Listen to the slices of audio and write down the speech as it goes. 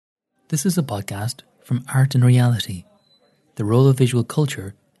This is a podcast from Art and Reality, the role of visual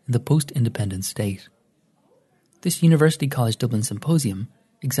culture in the post-independence state. This University College Dublin symposium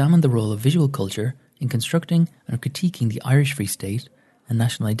examined the role of visual culture in constructing and critiquing the Irish Free State and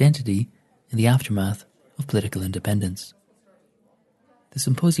national identity in the aftermath of political independence. The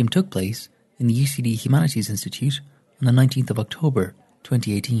symposium took place in the UCD Humanities Institute on the 19th of October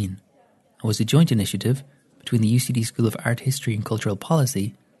 2018 and was a joint initiative between the UCD School of Art History and Cultural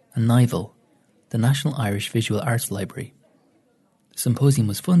Policy and NIVAL, the National Irish Visual Arts Library. The symposium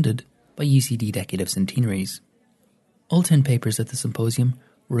was funded by UCD Decade of Centenaries. All 10 papers at the symposium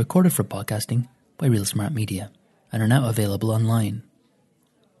were recorded for podcasting by Real Smart Media and are now available online.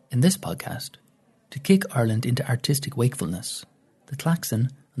 In this podcast, to kick Ireland into artistic wakefulness, the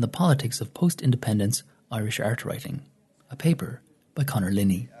Claxon and the Politics of Post-Independence Irish Art Writing, a paper by Conor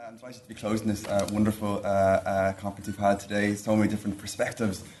Linney. I'm delighted to be closing this wonderful conference we've had today. So many different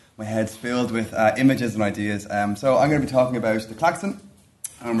perspectives. My head's filled with images and ideas. So I'm going to be talking about the Claxon,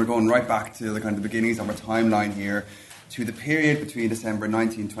 and we're going right back to the kind of the beginnings of our timeline here, to the period between December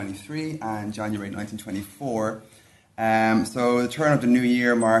 1923 and January 1924. So the turn of the new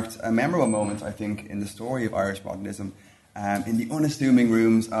year marked a memorable moment, I think, in the story of Irish modernism. In the unassuming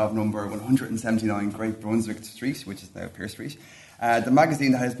rooms of number 179 Great Brunswick Street, which is now Pearse Street, the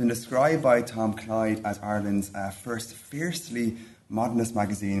magazine that has been described by Tom Clyde as Ireland's first fiercely modernist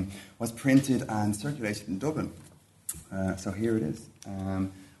magazine was printed and circulated in Dublin. So here it is. We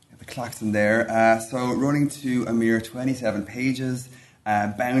have the Claxon there. So running to a mere 27 pages,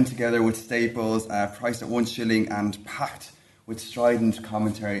 bound together with staples, priced at 1 shilling and packed with strident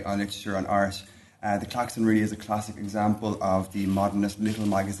commentary on literature and art. The Claxon really is a classic example of the modernist little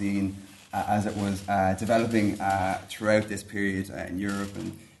magazine as it was developing throughout this period in Europe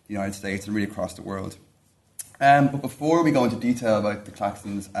and the United States and really across the world. But before we go into detail about the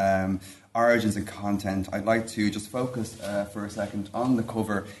Claxon's origins and content, I'd like to just focus for a second on the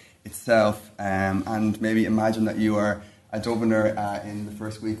cover itself and maybe imagine that you are a Dubliner in the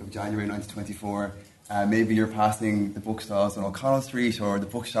first week of January 1924. Maybe you're passing the bookstalls on O'Connell Street or the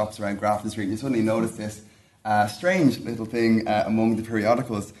bookshops around Grafton Street and you suddenly notice this strange little thing among the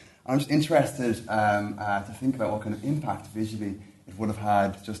periodicals. I'm just interested to think about what kind of impact visually it would have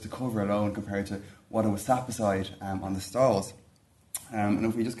had just the cover alone compared to what it was sat beside on the stalls. And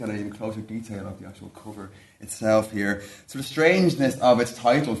if we just get an even closer detail of the actual cover itself here. So the strangeness of its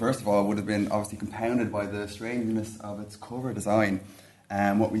title, first of all, would have been obviously compounded by the strangeness of its cover design.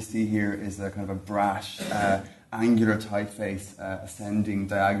 What we see here is a kind of a brash, angular typeface ascending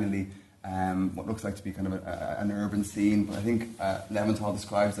diagonally what looks like to be kind of an urban scene. But I think Leventhal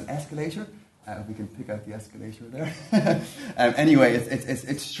describes an escalator. If we can pick out the escalator there. Anyway,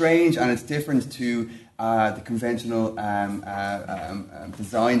 it's strange and it's different to the conventional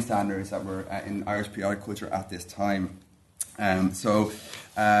design standards that were in Irish periodic culture at this time. So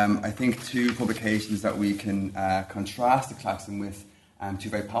I think two publications that we can contrast the Claxon with, two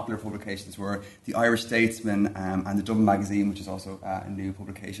very popular publications, were the Irish Statesman and the Dublin Magazine, which is also a new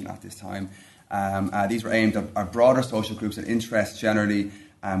publication at this time. These were aimed at broader social groups and interests generally,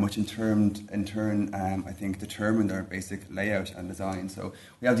 which in turn, I think, determined their basic layout and design. So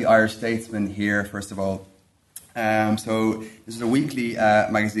we have the Irish Statesman here, first of all. So this is a weekly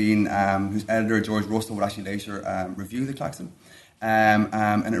magazine whose editor, George Russell, would actually later review the Claxon.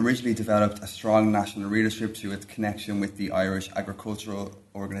 And it originally developed a strong national readership through its connection with the Irish Agricultural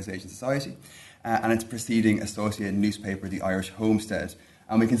Organisation Society and its preceding associated newspaper, the Irish Homestead.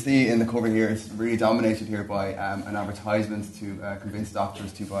 And we can see in the cover here, it's really dominated here by an advertisement to convince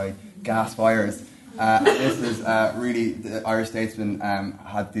doctors to buy gas fires. This is really, the Irish Statesman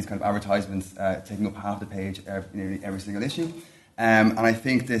had these kind of advertisements taking up half the page nearly every single issue. And I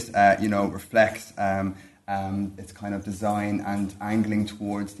think this, reflects its kind of design and angling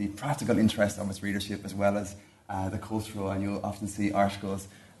towards the practical interest of its readership as well as the cultural, and you'll often see articles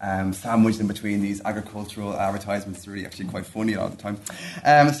sandwiched in between these agricultural advertisements. It's really actually quite funny all the time.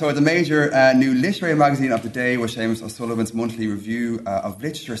 So the major new literary magazine of the day was Seamus O'Sullivan's monthly review of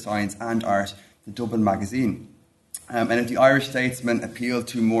literature, science and art, the Dublin Magazine. And if the Irish Statesman appealed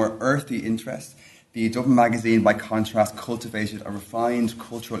to more earthy interests, the Dublin Magazine, by contrast, cultivated a refined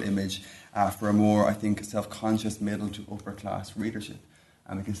cultural image for a more, I think, self-conscious middle to upper class readership.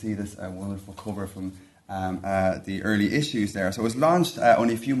 And we can see this wonderful cover from the early issues there. So it was launched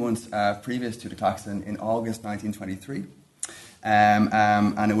only a few months previous to the Claxon in August 1923.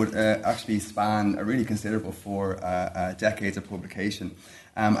 And it would actually span a really considerable 4 decades of publication.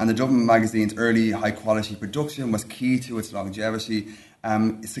 And the Dublin Magazine's early high-quality production was key to its longevity,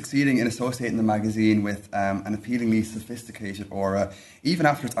 succeeding in associating the magazine with an appealingly sophisticated aura, even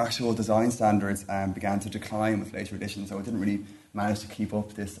after its actual design standards began to decline with later editions. So it didn't really manage to keep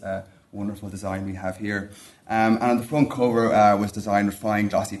up this wonderful design we have here. And on the front cover was designed with fine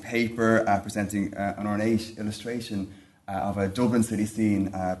glossy paper, presenting an ornate illustration of a Dublin city scene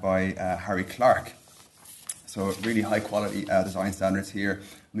by Harry Clarke. So really high quality design standards here.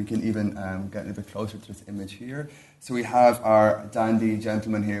 We can even get a little bit closer to this image here. So we have our dandy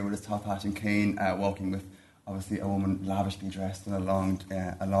gentleman here with his top hat and cane, walking with obviously a woman lavishly dressed in a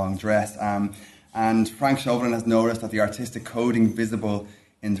long dress. And Frank Chauvelin has noticed that the artistic coding visible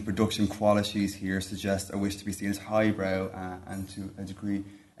in the production qualities here suggests a wish to be seen as highbrow and to a degree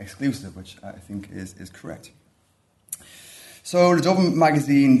exclusive, which I think is correct. So the Dublin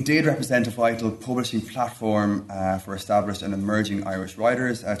magazine did represent a vital publishing platform for established and emerging Irish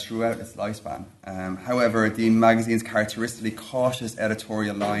writers throughout its lifespan. However, the magazine's characteristically cautious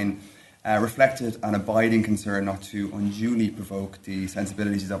editorial line reflected an abiding concern not to unduly provoke the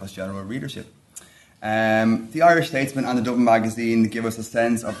sensibilities of its general readership. The Irish Statesman and the Dublin magazine give us a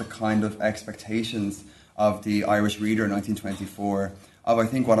sense of the kind of expectations of the Irish reader in 1924 of, I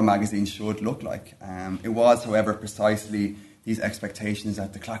think, what a magazine should look like. It was, however, precisely these expectations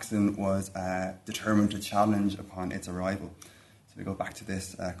that the Claxon was determined to challenge upon its arrival. So we go back to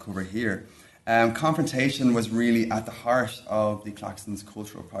this cover here. Confrontation was really at the heart of the Claxon's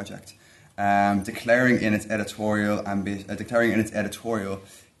cultural project, declaring in its editorial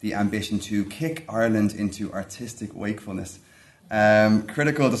the ambition to kick Ireland into artistic wakefulness.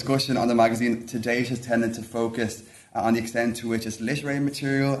 Critical discussion on the magazine to date has tended to focus on the extent to which its literary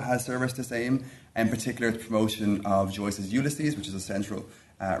material has serviced this aim, in particular its promotion of Joyce's Ulysses, which is a central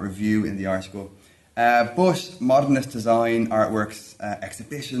review in the article. But modernist design, artworks,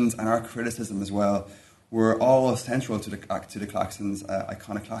 exhibitions and art criticism as well were all central to the Claxon's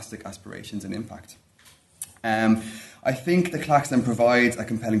iconoclastic aspirations and impact. I think the Claxon provides a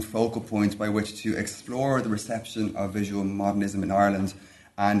compelling focal point by which to explore the reception of visual modernism in Ireland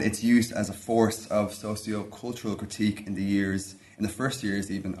and its use as a force of socio-cultural critique in the first years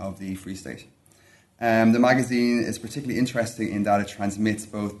even of the Free State. The magazine is particularly interesting in that it transmits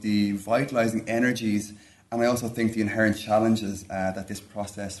both the vitalising energies and I also think the inherent challenges that this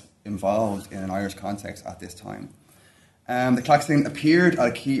process involved in an Irish context at this time. The Claxon appeared at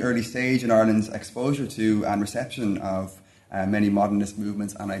a key early stage in Ireland's exposure to and reception of many modernist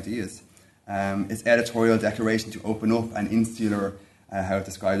movements and ideas. Its editorial declaration to open up an insular, how it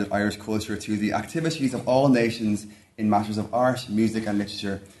described it, Irish culture to the activities of all nations in matters of art, music and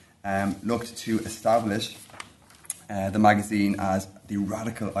literature looked to establish the magazine as the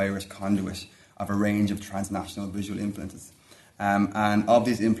radical Irish conduit of a range of transnational visual influences. And of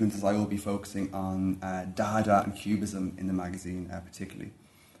these influences, I will be focusing on Dada and Cubism in the magazine particularly.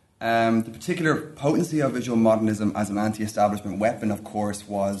 The particular potency of visual modernism as an anti-establishment weapon, of course,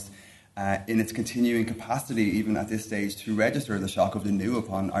 was in its continuing capacity, even at this stage, to register the shock of the new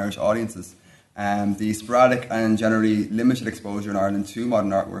upon Irish audiences. The sporadic and generally limited exposure in Ireland to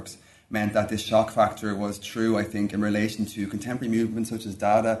modern artworks meant that this shock factor was true, I think, in relation to contemporary movements such as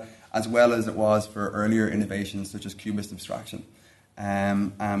Dada, as well as it was for earlier innovations such as Cubist abstraction.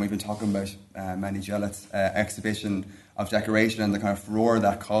 And we've been talking about Manny Gillett's exhibition of decoration and the kind of furore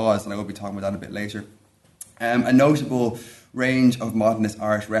that caused, and I will be talking about that a bit later. A notable range of modernist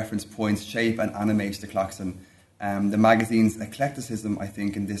art reference points shape and animate the Claxon. The magazine's eclecticism, I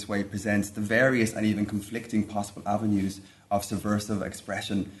think, in this way presents the various and even conflicting possible avenues of subversive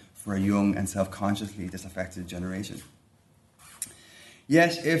expression for a young and self-consciously disaffected generation.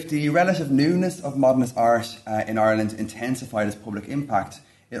 Yet, if the relative newness of modernist art in Ireland intensified its public impact,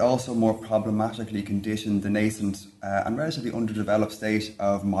 it also more problematically conditioned the nascent and relatively underdeveloped state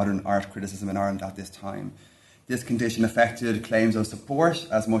of modern art criticism in Ireland at this time. This condition affected claims of support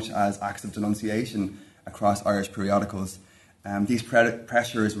as much as acts of denunciation across Irish periodicals. These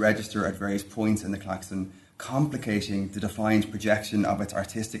pressures register at various points in the Claxon, complicating the defined projection of its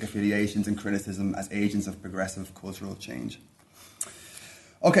artistic affiliations and criticism as agents of progressive cultural change.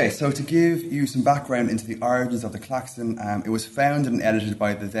 Okay, so to give you some background into the origins of the Claxon, it was founded and edited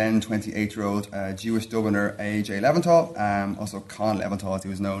by the then 28-year-old Jewish Dubliner A.J. Leventhal, also Con Leventhal as he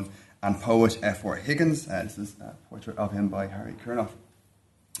was known, and poet F.R. Higgins. This is a portrait of him by Harry Kurnoff.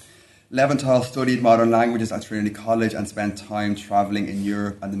 Leventhal studied modern languages at Trinity College and spent time travelling in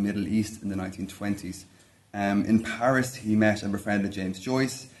Europe and the Middle East in the 1920s. In Paris, he met and befriended James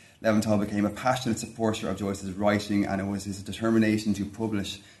Joyce. Leventhal became a passionate supporter of Joyce's writing, and it was his determination to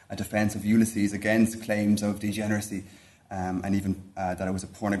publish a defence of Ulysses against claims of degeneracy, and even that it was a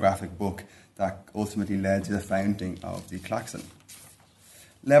pornographic book that ultimately led to the founding of the Claxon.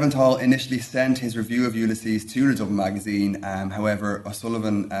 Leventhal initially sent his review of Ulysses to the Dublin magazine. However,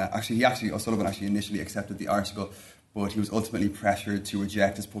 O'Sullivan actually initially accepted the article, but he was ultimately pressured to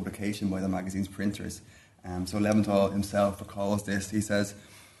reject his publication by the magazine's printers. So Leventhal himself recalls this. He says,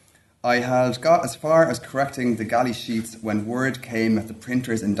 "I had got as far as correcting the galley sheets when word came that the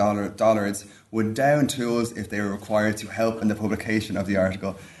printers in Dollards would down tools if they were required to help in the publication of the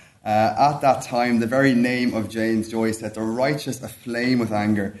article. At that time, the very name of James Joyce set the righteous aflame with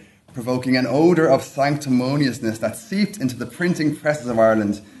anger, provoking an odour of sanctimoniousness that seeped into the printing presses of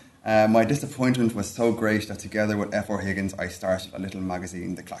Ireland. My disappointment was so great that together with F.R. Higgins, I started a little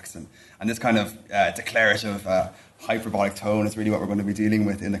magazine, The Claxon." And this kind of declarative, hyperbolic tone is really what we're going to be dealing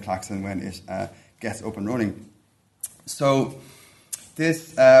with in The Claxon when it gets up and running. So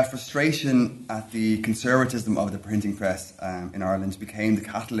this frustration at the conservatism of the printing press in Ireland became the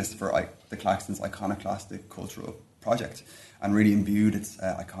catalyst for The Claxon's iconoclastic cultural project and really imbued its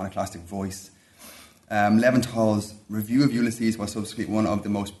iconoclastic voice. Leventhal's review of Ulysses was subsequently one of the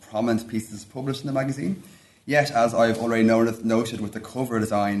most prominent pieces published in the magazine. Yet, as I've already noted with the cover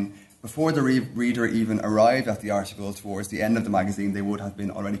design, before the reader even arrived at the article towards the end of the magazine, they would have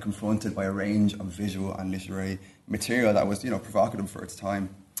been already confronted by a range of visual and literary material that was, provocative for its time.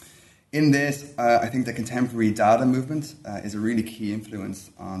 In this, I think the contemporary Dada movement is a really key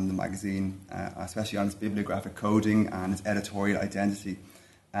influence on the magazine, especially on its bibliographic coding and its editorial identity.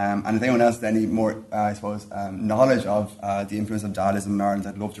 And if anyone else has any more, knowledge of the influence of Dadaism in Ireland,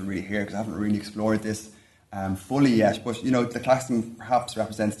 I'd love to really hear, because I haven't really explored this fully yet. But, the Claxon perhaps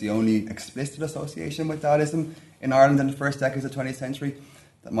represents the only explicit association with Dadaism in Ireland in the first decades of the 20th century.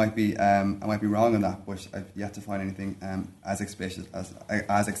 That might be, I might be wrong on that, but I've yet to find anything as explicit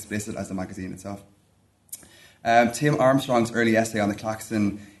as the magazine itself. Tim Armstrong's early essay on the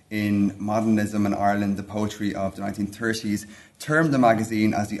Claxon in Modernism in Ireland, the Poetry of the 1930s, termed the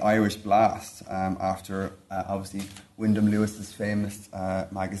magazine as the Irish Blast, after, obviously, Wyndham Lewis's famous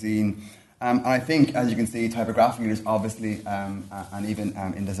magazine. And I think, as you can see, typographically, there's obviously, and even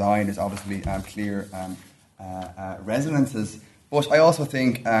in design, there's obviously clear resonances. But I also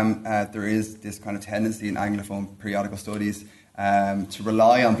think there is this kind of tendency in Anglophone periodical studies to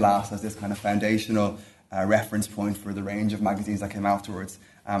rely on Blast as this kind of foundational reference point for the range of magazines that came afterwards.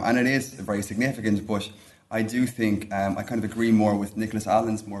 And it is very significant, but I do think I kind of agree more with Nicholas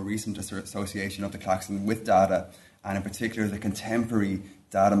Allen's more recent association of the Claxon with Dada, and in particular the contemporary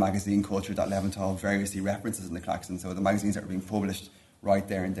Dada magazine culture that Leventhal variously references in the Claxon, so the magazines that are being published right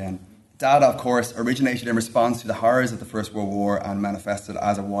there and then. Dada, of course, originated in response to the horrors of the First World War and manifested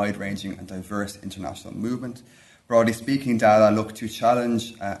as a wide-ranging and diverse international movement. Broadly speaking, Dada looked to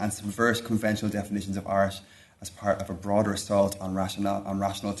challenge and subvert conventional definitions of art as part of a broader assault on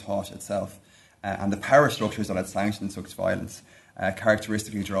rational thought itself and the power structures that had sanctioned such violence,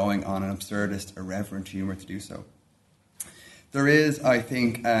 characteristically drawing on an absurdist, irreverent humour to do so. There is, I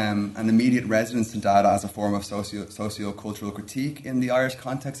think, an immediate resonance to Dada as a form of socio-cultural critique in the Irish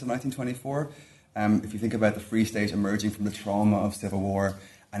context of 1924. If you think about the Free State emerging from the trauma of civil war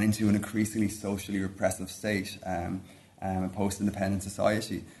and into an increasingly socially repressive state, a post-independent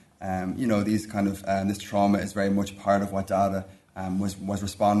society, these kind of this trauma is very much part of what Dada was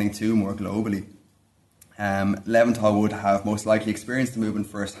responding to more globally. Leventhal would have most likely experienced the movement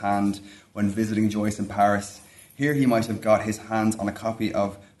firsthand when visiting Joyce in Paris. Here he might have got his hands on a copy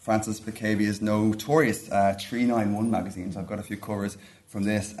of Francis Picabia's notorious 391 magazine. So I've got a few covers from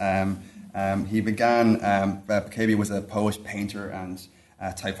this. He began, Picabia was a poet, painter and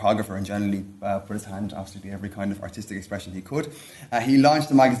typographer, and generally put his hand obviously to every kind of artistic expression he could. He launched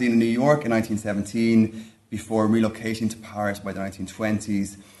the magazine in New York in 1917 before relocating to Paris by the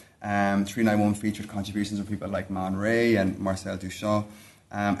 1920s. 391 featured contributions from people like Man Ray and Marcel Duchamp.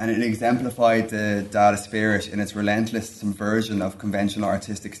 And it exemplified the Dada spirit in its relentless subversion of conventional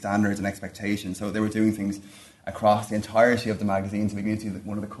artistic standards and expectations. So they were doing things across the entirety of the magazine. So we can see that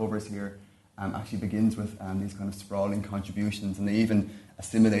one of the covers here actually begins with these kind of sprawling contributions, and they even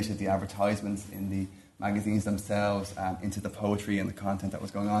assimilated the advertisements in the magazines themselves into the poetry and the content that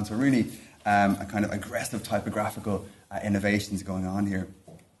was going on. So really a kind of aggressive typographical innovations going on here.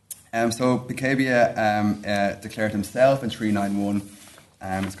 So Picabia declared himself in 391,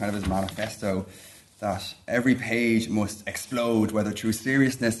 it's kind of his manifesto, that every page must explode, whether through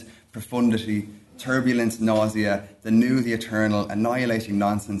seriousness, profundity, turbulence, nausea, the new, the eternal, annihilating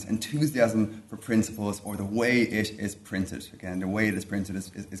nonsense, enthusiasm for principles, or the way it is printed. Again, the way it is printed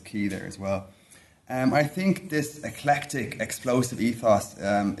is key there as well. I think this eclectic, explosive ethos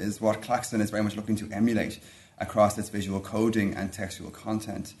is what Claxon is very much looking to emulate across its visual coding and textual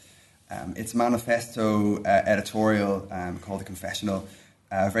content. Its manifesto editorial, called The Confessional,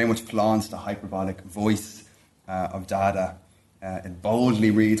 very much flaunts the hyperbolic voice of Dada. It boldly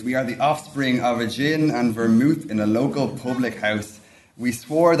reads, "We are the offspring of a gin and vermouth in a local public house. We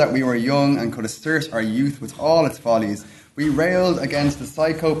swore that we were young and could assert our youth with all its follies. We railed against the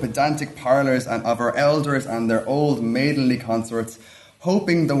psycho-pedantic parlours and of our elders and their old maidenly consorts,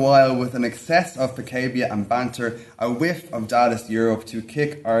 hoping the while with an excess of picabia and banter, a whiff of Dadaist Europe to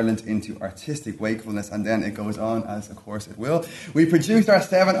kick Ireland into artistic wakefulness." And then it goes on, as of course it will. "We produced our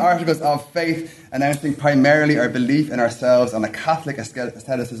 7 articles of faith, announcing primarily our belief in ourselves and a Catholic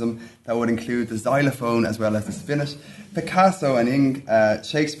aestheticism that would include the xylophone as well as the spinet, Picasso and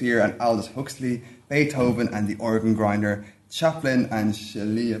Shakespeare and Aldous Huxley, Beethoven and the organ grinder, Chaplin and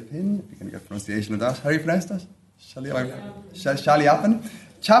Chaliapin." If you can get a pronunciation of that. How do you pronounce that? Chaliapin.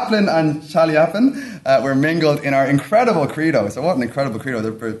 Chaplin and Chaliapin were mingled in our incredible credo. So what an incredible credo.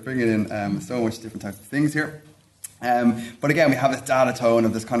 They're bringing in so much different types of things here. But again, we have this Dada tone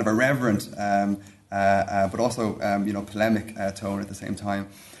of this kind of irreverent, but also polemic tone at the same time.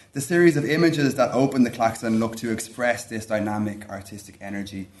 The series of images that open the Claxon look to express this dynamic artistic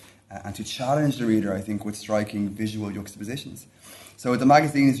energy and to challenge the reader, I think, with striking visual juxtapositions. So the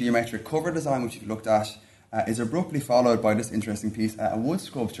magazine's geometric cover design, which we've looked at, is abruptly followed by this interesting piece, a wood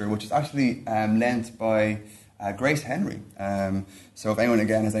sculpture, which is actually lent by Grace Henry. So if anyone,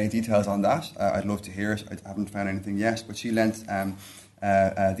 again, has any details on that, I'd love to hear it. I haven't found anything yet, but she lent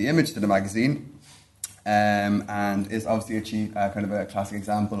the image to the magazine, and is obviously kind of a classic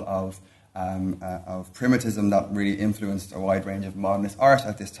example of primitivism that really influenced a wide range of modernist art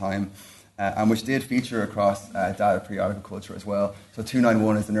at this time, and which did feature across Dada periodical culture as well. So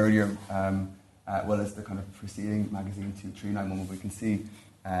 291 is an earlier, as the kind of preceding magazine to 391, where we can see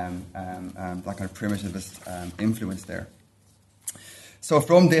that kind of primitivist influence there. So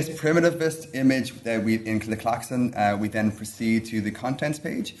from this primitivist image into the Claxon, we then proceed to the contents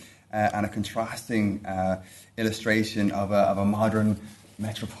page and a contrasting illustration of a modern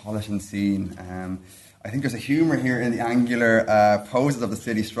metropolitan scene. I think there's a humour here in the angular poses of the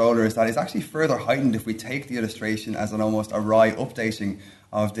city strollers that is actually further heightened if we take the illustration as an almost a wry updating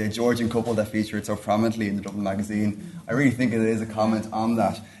of the Georgian couple that featured so prominently in the Dublin magazine. I really think it is a comment on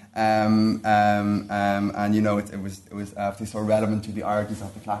that. And it was actually so relevant to the origins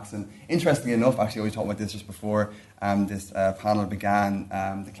of the Claxon. Interestingly enough, actually, we talked about this just before this panel began.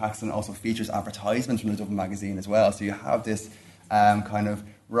 The Claxon also features advertisements from the Dublin magazine as well. So you have this kind of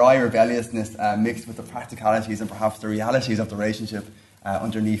wry rebelliousness mixed with the practicalities and perhaps the realities of the relationship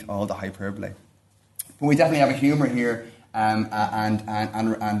underneath all the hyperbole. But we definitely have a humour here and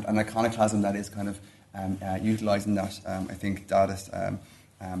an iconoclasm that is kind of utilising that, I think, Dadaist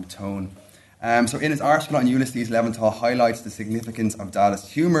tone. So in his article on Ulysses, Leventhal highlights the significance of Dadaist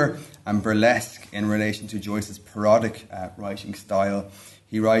humour and burlesque in relation to Joyce's parodic writing style.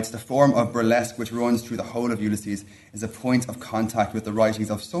 He writes, "The form of burlesque which runs through the whole of Ulysses is a point of contact with the writings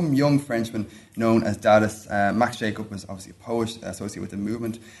of some young Frenchman known as Dadaist." Max Jacob was obviously a poet associated with the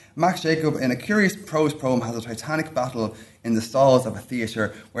movement. Max Jacob, in a curious prose poem, has a titanic battle in the stalls of a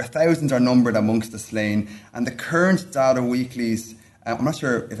theatre where thousands are numbered amongst the slain, and the current Dada weeklies. I'm not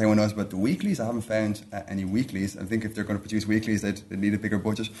sure if anyone knows about the weeklies. I haven't found any weeklies. I think if they're going to produce weeklies, they'd need a bigger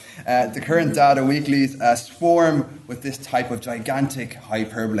budget. The current Dada weeklies swarm with this type of gigantic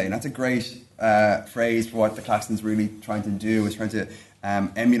hyperbole. And that's a great phrase for what the Claxon's really trying to do, is trying to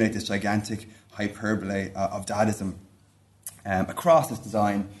emulate this gigantic hyperbole of Dadaism across its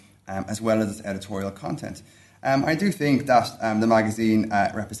design as well as its editorial content. I do think that the magazine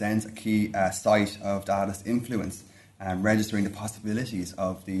represents a key site of Dadaist influence, registering the possibilities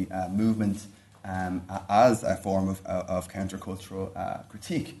of the movement as a form of countercultural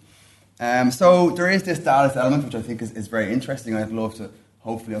critique. So there is this Dadaist element, which I think is very interesting. I'd love to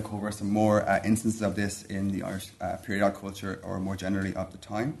hopefully uncover some more instances of this in the Irish periodic culture, or more generally of the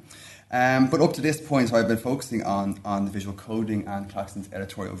time. But up to this point, so I've been focusing on the visual coding and Claxon's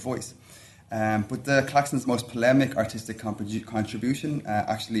editorial voice. But the Claxon's most polemic artistic contribution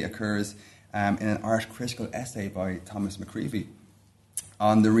actually occurs in an art critical essay by Thomas McCreevy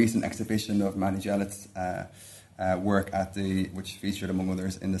on the recent exhibition of Manny Jellett's work which featured, among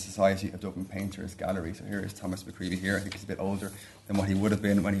others, in the Society of Dublin Painters Gallery. So here is Thomas McCreevy here. I think he's a bit older than what he would have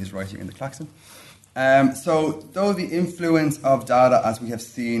been when he was writing in the Claxon. So though the influence of Dada, as we have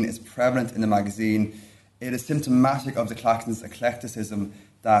seen, is prevalent in the magazine, it is symptomatic of the Claxon's eclecticism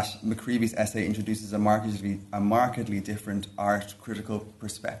that McCreevy's essay introduces a markedly different art critical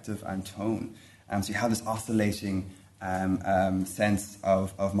perspective and tone. So you have this oscillating sense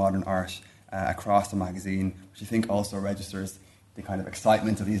of modern art across the magazine, which I think also registers the kind of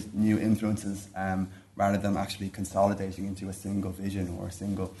excitement of these new influences rather than actually consolidating into a single vision or a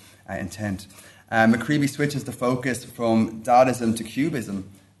single intent. McCreevy switches the focus from Dadaism to Cubism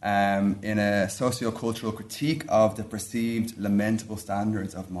in a socio-cultural critique of the perceived lamentable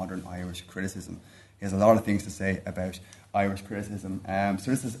standards of modern Irish criticism. He has a lot of things to say about Irish criticism.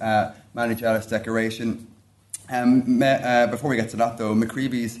 So this is Manny Jealous Decoration. Before we get to that though,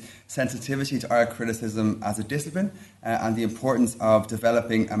 McCreevy's sensitivity to art criticism as a discipline and the importance of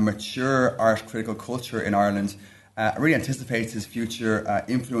developing a mature art critical culture in Ireland really anticipates his future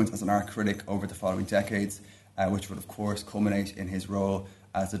influence as an art critic over the following decades, which would of course culminate in his role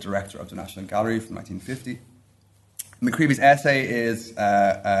as the director of the National Gallery from 1950. McCreevy's essay is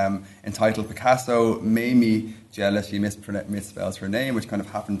entitled Picasso Made Me Jealous. She misspells her name, which kind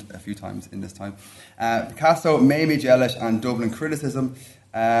of happened a few times in this time. Picasso Made Me Jealous and Dublin Criticism,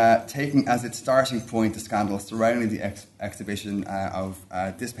 taking as its starting point the scandal surrounding the exhibition of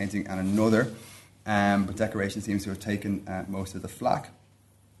this painting and another, but Decoration seems to have taken most of the flak.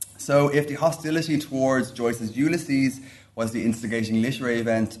 So if the hostility towards Joyce's Ulysses was the instigating literary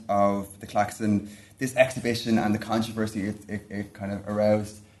event of the Claxon, this exhibition and the controversy it kind of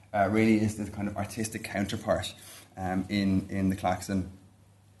aroused really is the kind of artistic counterpart in the Claxon.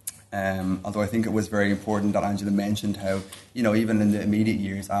 Although I think it was very important that Angela mentioned how, even in the immediate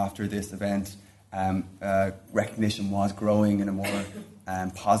years after this event, recognition was growing in a more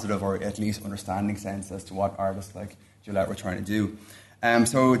positive or at least understanding sense as to what artists like Gillette were trying to do.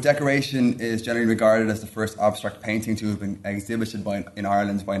 So Decoration is generally regarded as the first abstract painting to have been exhibited in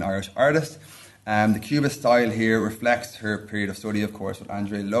Ireland by an Irish artist. The Cubist style here reflects her period of study, of course, with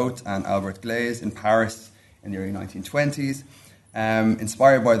André Lotte and Albert Glaze in Paris in the early 1920s.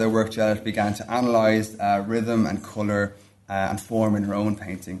 Inspired by their work, Gillette began to analyse rhythm and colour and form in her own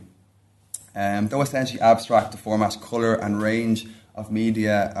painting. Though essentially abstract, the format, colour and range of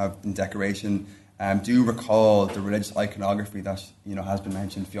media in Decoration do recall the religious iconography that has been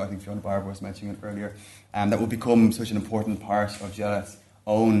mentioned. I think Fiona Barber was mentioning it earlier, that will become such an important part of Gillette's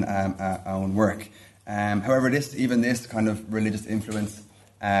own work. However, this kind of religious influence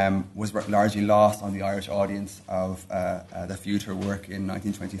was largely lost on the Irish audience of the future work in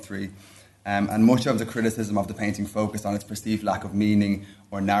 1923. And much of the criticism of the painting focused on its perceived lack of meaning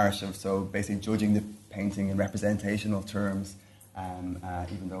or narrative, so basically judging the painting in representational terms,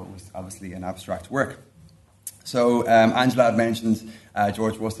 even though it was obviously an abstract work. So Angela had mentioned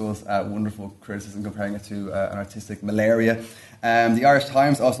George Russell's wonderful criticism comparing it to an artistic malaria. The Irish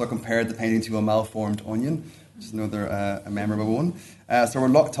Times also compared the painting to a malformed onion, which is another a memorable one. So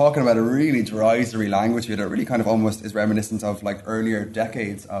we're talking about a really derisory language here that really kind of almost is reminiscent of like earlier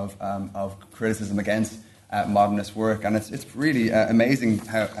decades of criticism against modernist work. And it's really amazing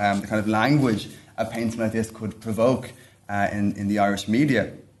how the kind of language a painting like this could provoke in the Irish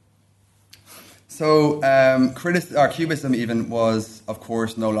media. So Cubism even was, of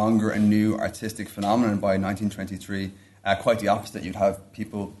course, no longer a new artistic phenomenon by 1923. Quite the opposite. You'd have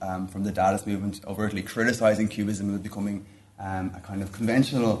people from the Dadaist movement overtly criticising Cubism as becoming a kind of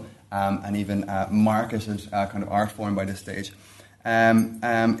conventional and even marketed kind of art form by this stage.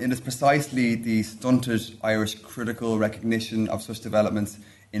 It is precisely the stunted Irish critical recognition of such developments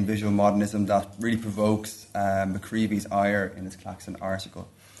in visual modernism that really provokes McCreevy's ire in his Claxon article.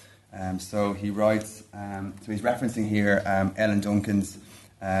 So he writes, so he's referencing here Ellen Duncan's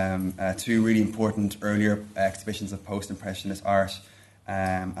two really important earlier exhibitions of post-impressionist art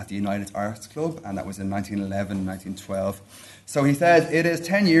at the United Arts Club, and that was in 1911 and 1912. So he says, it is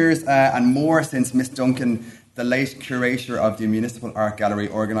 10 years and more since Miss Duncan, the late curator of the Municipal Art Gallery,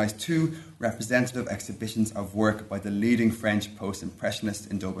 organised two representative exhibitions of work by the leading French post-impressionists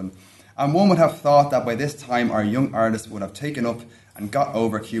in Dublin. And one would have thought that by this time our young artists would have taken up and got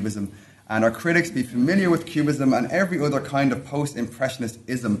over Cubism, and our critics be familiar with Cubism and every other kind of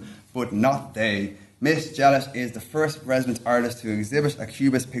post-impressionist-ism, but not they. Miss Gillette is the first resident artist to exhibit a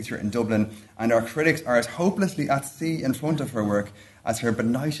Cubist picture in Dublin, and our critics are as hopelessly at sea in front of her work as her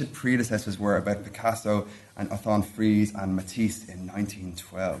benighted predecessors were about Picasso and Othon Frieze and Matisse in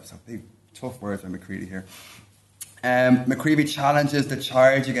 1912. So big, tough words by McCreevy here. McCreevy challenges the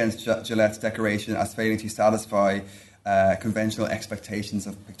charge against Gillette's Decoration as failing to satisfy conventional expectations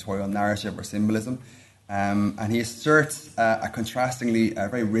of pictorial narrative or symbolism. And he asserts a contrastingly,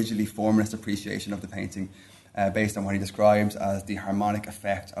 very rigidly formalist appreciation of the painting based on what he describes as the harmonic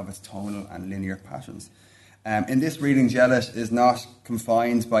effect of its tonal and linear patterns. In this reading, Gillette is not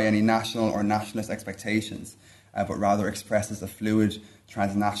confined by any national or nationalist expectations, but rather expresses a fluid,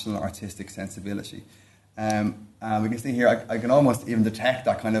 transnational artistic sensibility. We can see here, I can almost even detect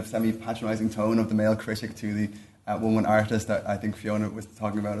that kind of semi-patronising tone of the male critic to the woman artist that I think Fiona was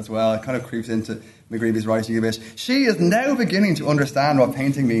talking about as well. It kind of creeps into McGreevy's writing a bit. She is now beginning to understand what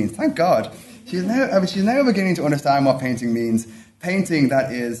painting means. Thank God. She's now beginning to understand what painting means. Painting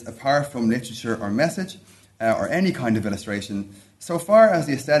that is apart from literature or message or any kind of illustration. So far as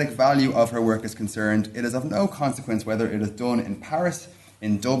the aesthetic value of her work is concerned, it is of no consequence whether it is done in Paris,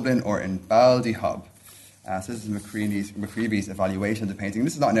 in Dublin, or in Ballyhob. So this is McCreevy's evaluation of the painting.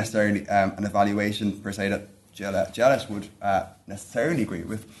 This is not necessarily an evaluation per se that Gillett would necessarily agree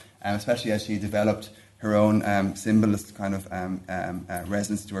with, especially as she developed her own symbolist kind of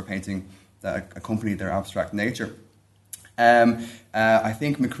resonance to her painting that accompanied their abstract nature. I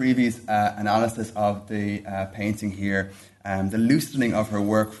think McCreevy's analysis of the painting here, the loosening of her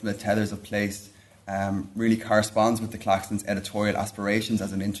work from the tethers of place, really corresponds with the Claxton's editorial aspirations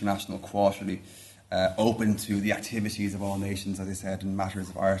as an international quarterly, open to the activities of all nations, as I said, in matters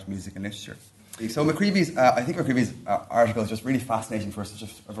of art, music and literature. So I think McCreevy's article is just really fascinating for such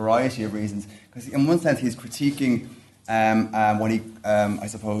a variety of reasons, because in one sense he's critiquing what he, I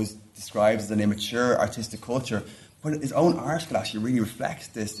suppose, describes as an immature artistic culture, but his own article actually really reflects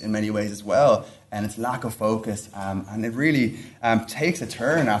this in many ways as well, and its lack of focus, and it really takes a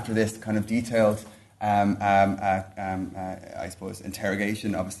turn after this kind of detailed, I suppose,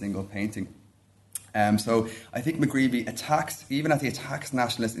 interrogation of a single painting. So I think McGreevy attacks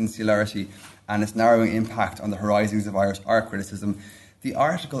nationalist insularity and its narrowing impact on the horizons of Irish art criticism. The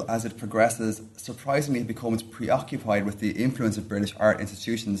article, as it progresses, surprisingly becomes preoccupied with the influence of British art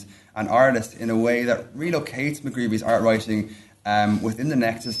institutions and artists in a way that relocates McGreevy's art writing within the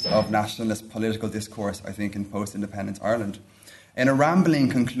nexus of nationalist political discourse, I think, in post-independence Ireland. In a rambling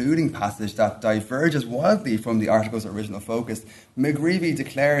concluding passage that diverges wildly from the article's original focus, McGreevy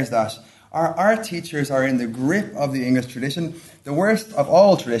declares that our art teachers are in the grip of the English tradition, the worst of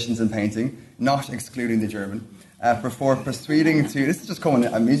all traditions in painting, not excluding the German, before proceeding to... This is just coming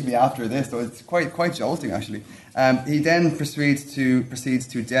immediately after this, so it's quite jolting, actually. He then proceeds to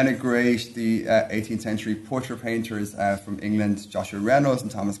denigrate the 18th century portrait painters from England, Joshua Reynolds and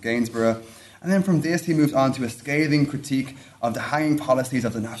Thomas Gainsborough. And then from this, he moves on to a scathing critique of the hanging policies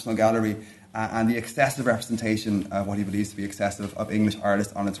of the National Gallery and the excessive representation of what he believes to be excessive of English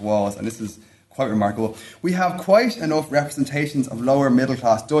artists on its walls. And this is quite remarkable. We have quite enough representations of lower middle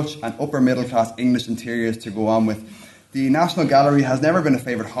class Dutch and upper middle class English interiors to go on with. The National Gallery has never been a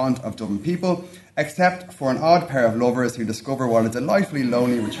favourite haunt of Dublin people, except for an odd pair of lovers who discover what a delightfully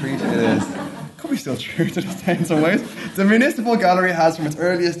lonely retreat it is. Could be still true to this day in some ways. The Municipal Gallery has from its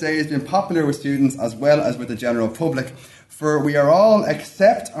earliest days been popular with students as well as with the general public, for we are all,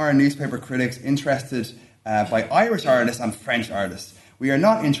 except our newspaper critics, interested by Irish artists and French artists. We are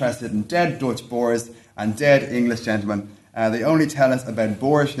not interested in dead Dutch boors and dead English gentlemen. They only tell us about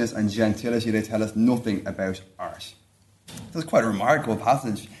boorishness and gentility. They tell us nothing about art. So it's quite a remarkable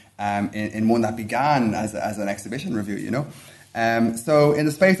passage in one that began as an exhibition review, you know. So in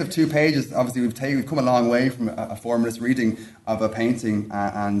the space of 2 pages, obviously we've come a long way from a formalist reading of a painting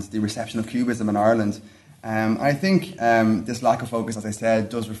and the reception of Cubism in Ireland. I think this lack of focus, as I said,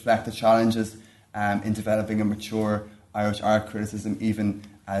 does reflect the challenges in developing a mature Irish art criticism, even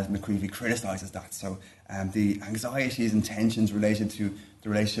as McCreevy criticises that. So the anxieties and tensions related to the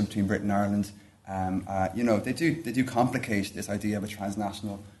relationship between Britain and Ireland, they do complicate this idea of a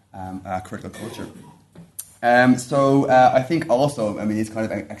transnational critical culture. I think also, these kind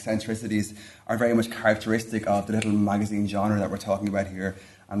of eccentricities are very much characteristic of the little magazine genre that we're talking about here,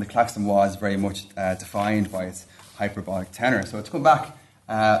 and the Claxton was very much defined by its hyperbolic tenor. So to come back,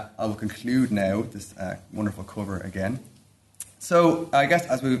 I will conclude now this wonderful cover again. So I guess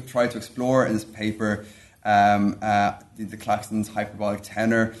as we've tried to explore in this paper, the Claxton's hyperbolic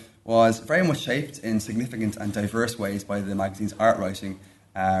tenor was very much shaped in significant and diverse ways by the magazine's art writing,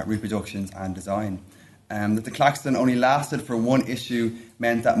 reproductions and design. That the Claxton only lasted for 1 issue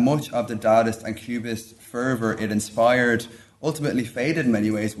meant that much of the Dadaist and Cubist fervour it inspired ultimately faded in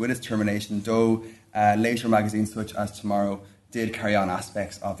many ways with its termination, though later magazines such as Tomorrow did carry on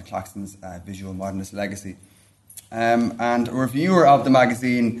aspects of the Claxton's visual modernist legacy. And a reviewer of the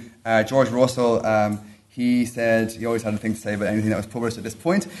magazine, George Russell, he said, he always had a thing to say about anything that was published at this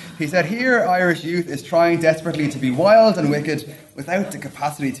point. He said, "Here Irish youth is trying desperately to be wild and wicked without the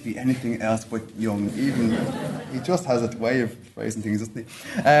capacity to be anything else but young." Even he just has a way of phrasing things, doesn't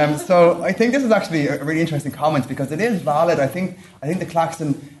he? So I think this is actually a really interesting comment because it is valid. I think the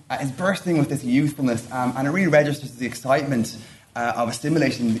Claxton is bursting with this youthfulness, and it really registers the excitement of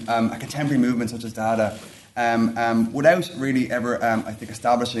assimilating a contemporary movement such as Dada. Without really ever, I think,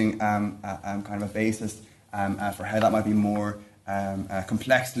 establishing kind of a basis for how that might be more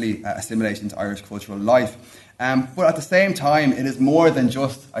complexly assimilated into Irish cultural life. But at the same time, it is more than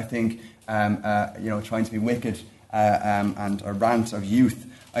just, I think, trying to be wicked and a rant of youth.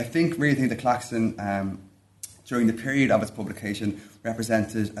 I really think the Claxon, during the period of its publication,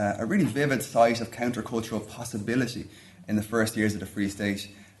 represented a really vivid site of countercultural possibility in the first years of the Free State,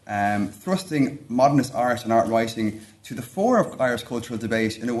 thrusting modernist art and art writing to the fore of Irish cultural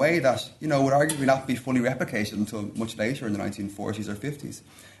debate in a way that, would arguably not be fully replicated until much later in the 1940s or 50s.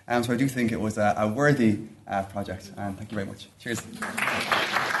 So I do think it was a worthy project, and thank you very much. Cheers.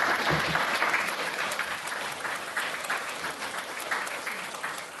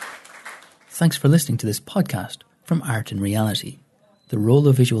 Thanks for listening to this podcast from Art and Reality, the role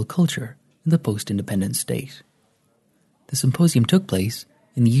of visual culture in the post-independent state. The symposium took place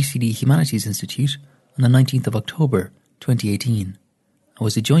in the UCD Humanities Institute on the 19th of October 2018 and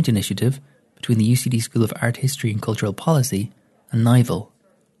was a joint initiative between the UCD School of Art History and Cultural Policy and NIVAL,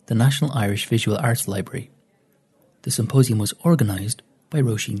 the National Irish Visual Arts Library. The symposium was organised by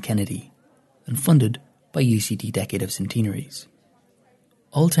Roisin Kennedy and funded by UCD Decade of Centenaries.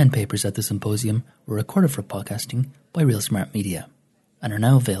 All 10 papers at the symposium were recorded for podcasting by Real Smart Media and are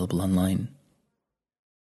now available online.